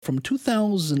From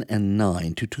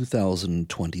 2009 to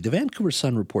 2020, the Vancouver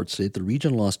Sun reports that the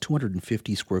region lost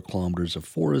 250 square kilometers of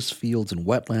forests, fields, and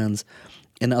wetlands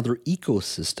and other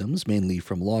ecosystems, mainly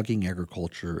from logging,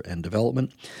 agriculture, and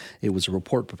development. It was a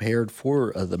report prepared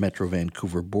for the Metro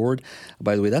Vancouver Board.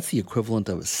 By the way, that's the equivalent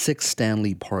of 6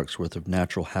 Stanley Parks worth of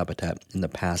natural habitat in the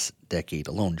past decade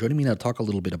alone. Joining me now to talk a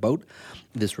little bit about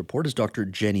this report is Dr.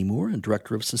 Jenny Moore, and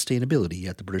Director of Sustainability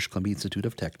at the British Columbia Institute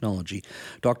of Technology.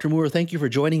 Dr. Moore, thank you for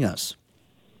joining us.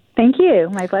 Thank you.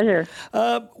 My pleasure.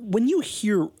 When you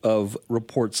hear of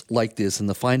reports like this and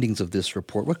the findings of this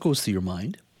report, what goes through your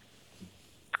mind?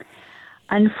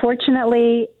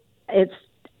 Unfortunately, it's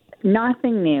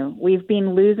nothing new. We've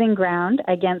been losing ground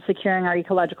against securing our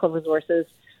ecological resources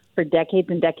for decades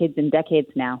and decades and decades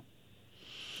now.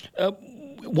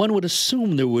 One would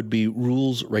assume there would be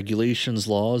rules, regulations,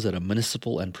 laws at a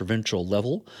municipal and provincial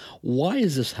level. Why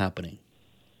is this happening?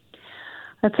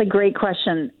 That's a great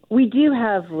question. We do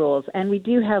have rules and we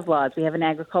do have laws. We have an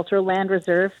agricultural land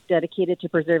reserve dedicated to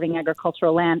preserving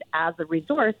agricultural land as a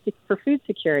resource for food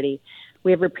security.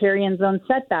 We have riparian zone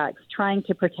setbacks trying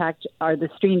to protect the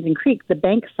streams and creeks, the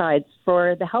bank sides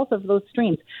for the health of those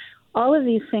streams. All of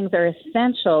these things are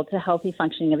essential to healthy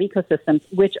functioning of ecosystems,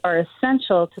 which are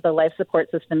essential to the life support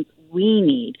systems we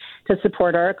need to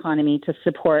support our economy, to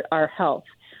support our health.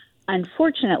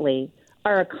 Unfortunately,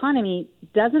 our economy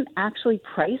doesn't actually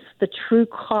price the true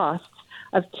costs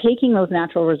of taking those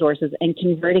natural resources and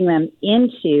converting them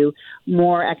into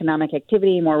more economic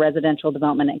activity, more residential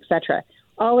development, etc.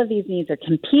 All of these needs are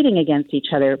competing against each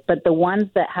other, but the ones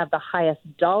that have the highest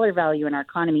dollar value in our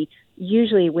economy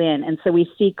usually win. And so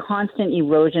we see constant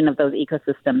erosion of those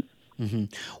ecosystems. Mm-hmm.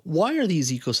 Why are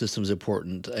these ecosystems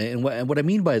important? And what I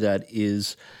mean by that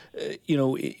is,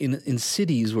 in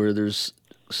cities where there's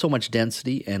so much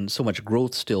density and so much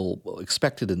growth still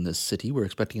expected in this city, we're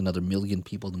expecting another 1 million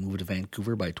people to move to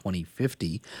Vancouver by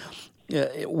 2050.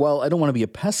 While I don't want to be a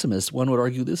pessimist, one would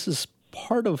argue this is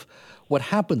part of what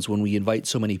happens when we invite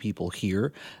so many people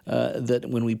here, that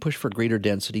when we push for greater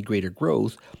density, greater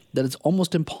growth, that it's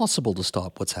almost impossible to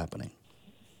stop what's happening.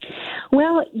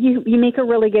 Well, you make a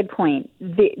really good point.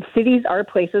 The cities are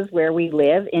places where we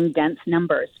live in dense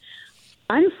numbers.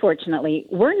 Unfortunately,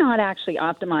 we're not actually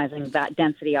optimizing that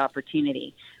density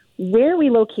opportunity. Where we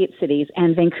locate cities,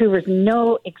 and Vancouver's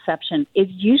no exception, is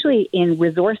usually in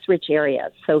resource-rich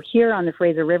areas. So here on the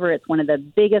Fraser River, it's one of the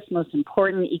biggest, most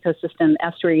important ecosystem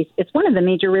estuaries. It's one of the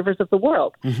major rivers of the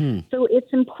world. Mm-hmm. So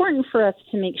it's important for us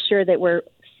to make sure that we're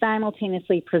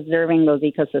simultaneously preserving those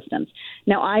ecosystems.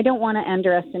 Now, I don't want to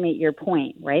underestimate your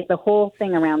point, right? The whole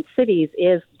thing around cities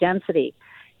is density.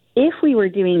 If we were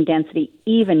doing density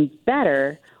even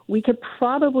better, we could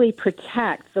probably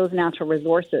protect those natural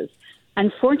resources.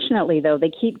 Unfortunately, though,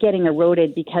 they keep getting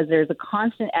eroded because there's a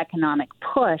constant economic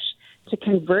push to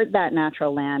convert that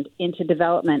natural land into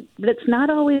development. But it's not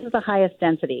always the highest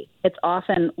density. It's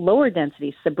often lower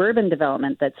density suburban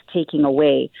development that's taking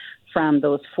away from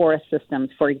those forest systems,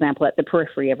 for example, at the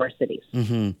periphery of our cities.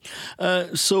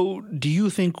 Mm-hmm. So do you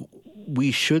think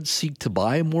we should seek to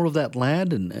buy more of that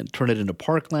land and turn it into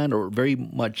parkland, or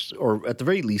or at the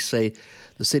very least say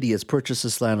the city has purchased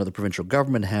this land or the provincial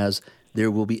government has, there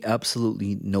will be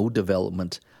absolutely no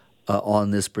development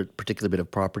on this particular bit of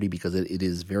property because it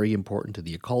is very important to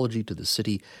the ecology, to the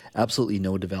city, absolutely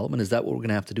no development? Is that what we're going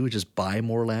to have to do, is just buy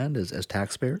more land as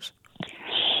taxpayers?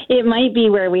 It might be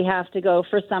where we have to go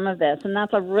for some of this, and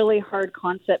that's a really hard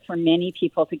concept for many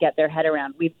people to get their head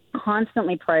around. We've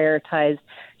constantly prioritized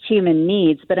human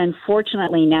needs, but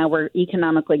unfortunately now we're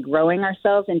economically growing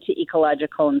ourselves into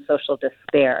ecological and social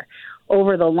despair.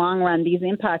 Over the long run, these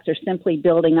impacts are simply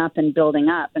building up, and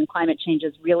climate change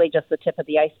is really just the tip of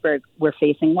the iceberg. We're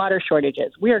facing water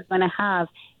shortages. We are going to have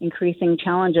increasing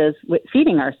challenges with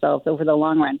feeding ourselves over the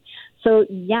long run. So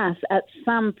yes, at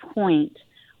some point,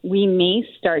 we may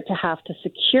start to have to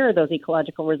secure those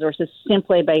ecological resources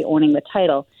simply by owning the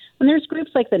title. And there's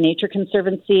groups like the Nature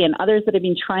Conservancy and others that have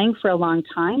been trying for a long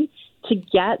time to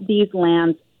get these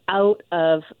lands out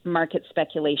of market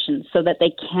speculation so that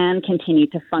they can continue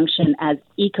to function as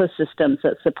ecosystems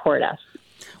that support us.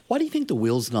 Why do you think the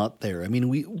will's not there? I mean,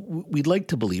 we'd like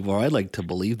to believe, or I'd like to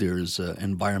believe, there's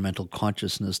environmental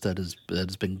consciousness that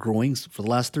has been growing for the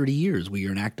last 30 years. We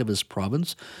are an activist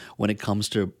province when it comes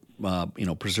to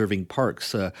preserving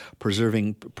parks,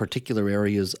 preserving particular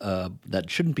areas that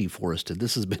shouldn't be forested.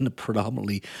 This has been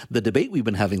predominantly the debate we've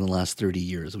been having the last 30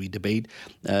 years. We debate,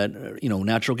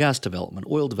 natural gas development,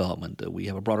 oil development. We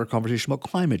have a broader conversation about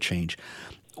climate change.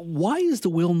 Why is the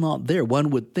will not there? One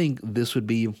would think this would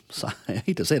be, I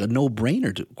hate to say it, a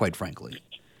no-brainer, quite frankly.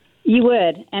 You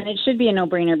would, and it should be a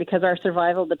no-brainer because our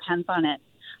survival depends on it.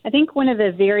 I think one of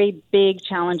the very big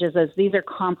challenges is these are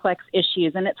complex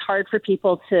issues, and it's hard for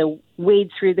people to wade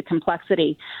through the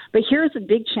complexity. But here's a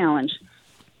big challenge.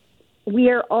 We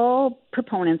are all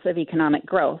proponents of economic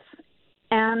growth,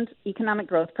 and economic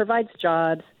growth provides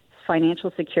jobs,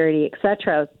 financial security,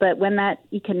 etc. But when that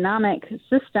economic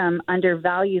system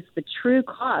undervalues the true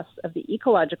costs of the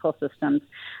ecological systems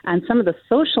and some of the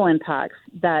social impacts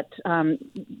that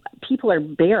people are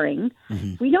bearing,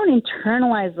 we don't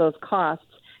internalize those costs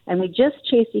and we just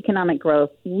chase economic growth,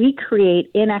 we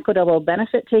create inequitable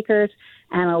benefit takers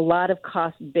and a lot of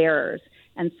cost bearers.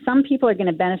 And some people are going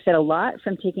to benefit a lot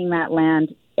from taking that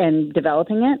land and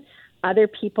developing it. Other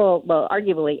people, well,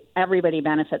 arguably everybody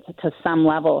benefits to some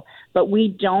level, but we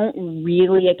don't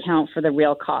really account for the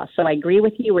real cost. So I agree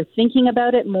with you. We're thinking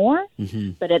about it more,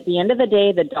 but at the end of the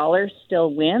day, the dollar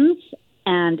still wins.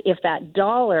 And if that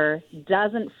dollar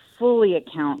doesn't fully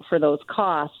account for those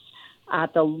costs,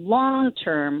 at the long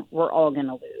term, we're all going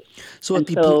to lose. So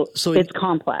it's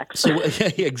complex. So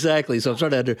yeah, exactly. So I'm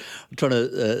trying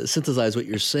to synthesize what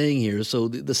you're saying here. So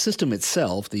the system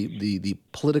itself, the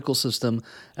political system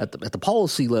at the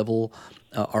policy level,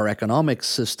 our economic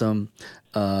system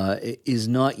is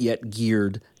not yet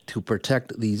geared to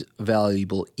protect these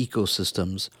valuable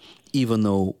ecosystems, even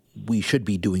though we should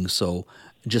be doing so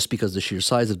just because of the sheer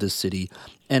size of this city,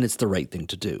 and it's the right thing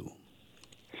to do.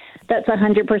 That's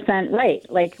 100% right.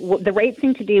 Like the right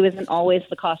thing to do isn't always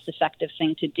the cost-effective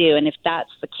thing to do. And if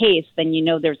that's the case, then you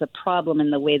know there's a problem in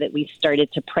the way that we've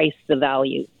started to price the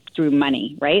value through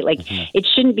money, right? Like it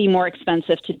shouldn't be more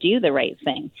expensive to do the right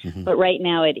thing. But right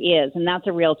now it is. And that's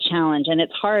a real challenge. And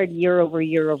it's hard year over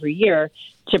year over year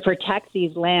to protect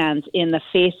these lands in the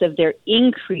face of their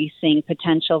increasing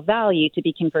potential value to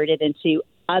be converted into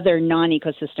other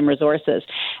non-ecosystem resources.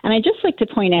 And I just like to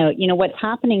point out, you know, what's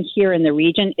happening here in the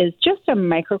region is just a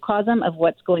microcosm of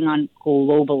what's going on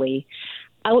globally.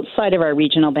 Outside of our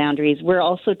regional boundaries, we're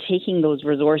also taking those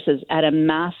resources at a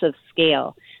massive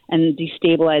scale and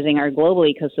destabilizing our global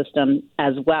ecosystem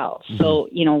as well. So,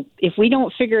 you know, if we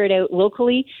don't figure it out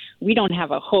locally, we don't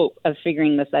have a hope of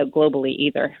figuring this out globally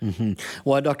either.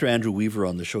 Well, I had Dr. Andrew Weaver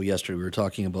on the show yesterday. We were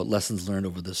talking about lessons learned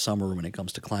over the summer when it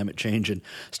comes to climate change, and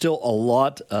still a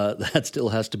lot that still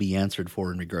has to be answered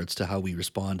for in regards to how we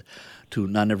respond to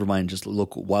never mind just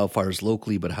local wildfires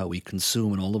locally, but how we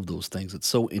consume and all of those things. It's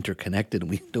so interconnected, and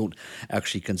we don't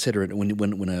actually consider it. And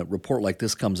when a report like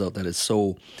this comes out that is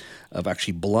so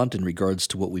actually blunt in regards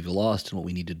to what we've lost and what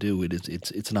we need to do,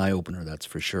 it's an eye opener, that's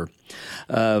for sure.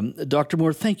 Dr.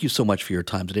 Moore, thank you so much for your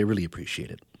time today. Really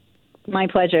appreciate it. My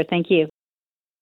pleasure. Thank you.